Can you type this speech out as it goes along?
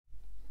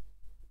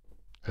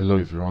Hello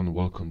everyone,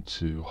 welcome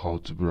to How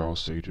to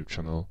Browse YouTube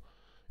channel.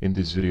 In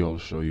this video I'll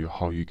show you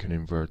how you can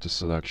invert the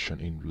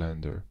selection in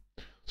Blender.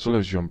 So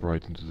let's jump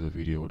right into the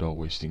video without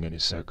wasting any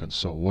seconds.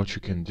 So what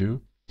you can do,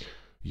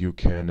 you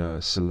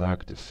can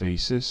select the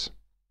faces,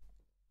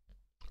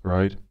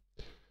 right?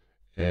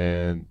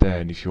 And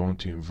then if you want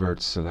to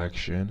invert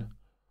selection,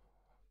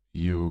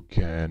 you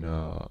can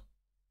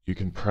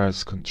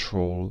press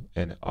Ctrl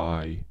and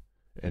I,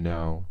 and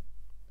now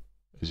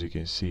as you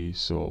can see,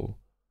 so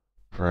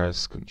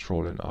press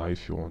Ctrl and I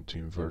if you want to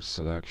invert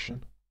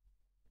selection.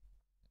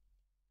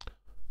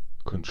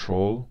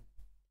 Control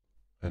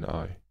and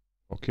I.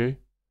 Okay,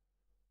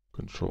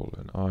 Control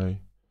and I.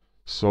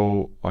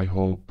 So I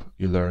hope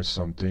you learned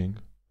something.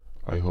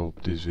 I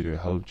hope this video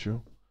helped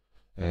you,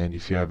 and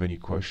if you have any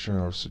questions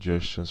or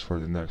suggestions for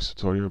the next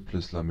tutorial,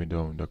 please let me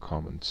know in the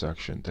comment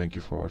section. Thank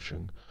you for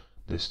watching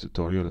this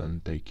tutorial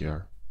and take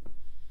care.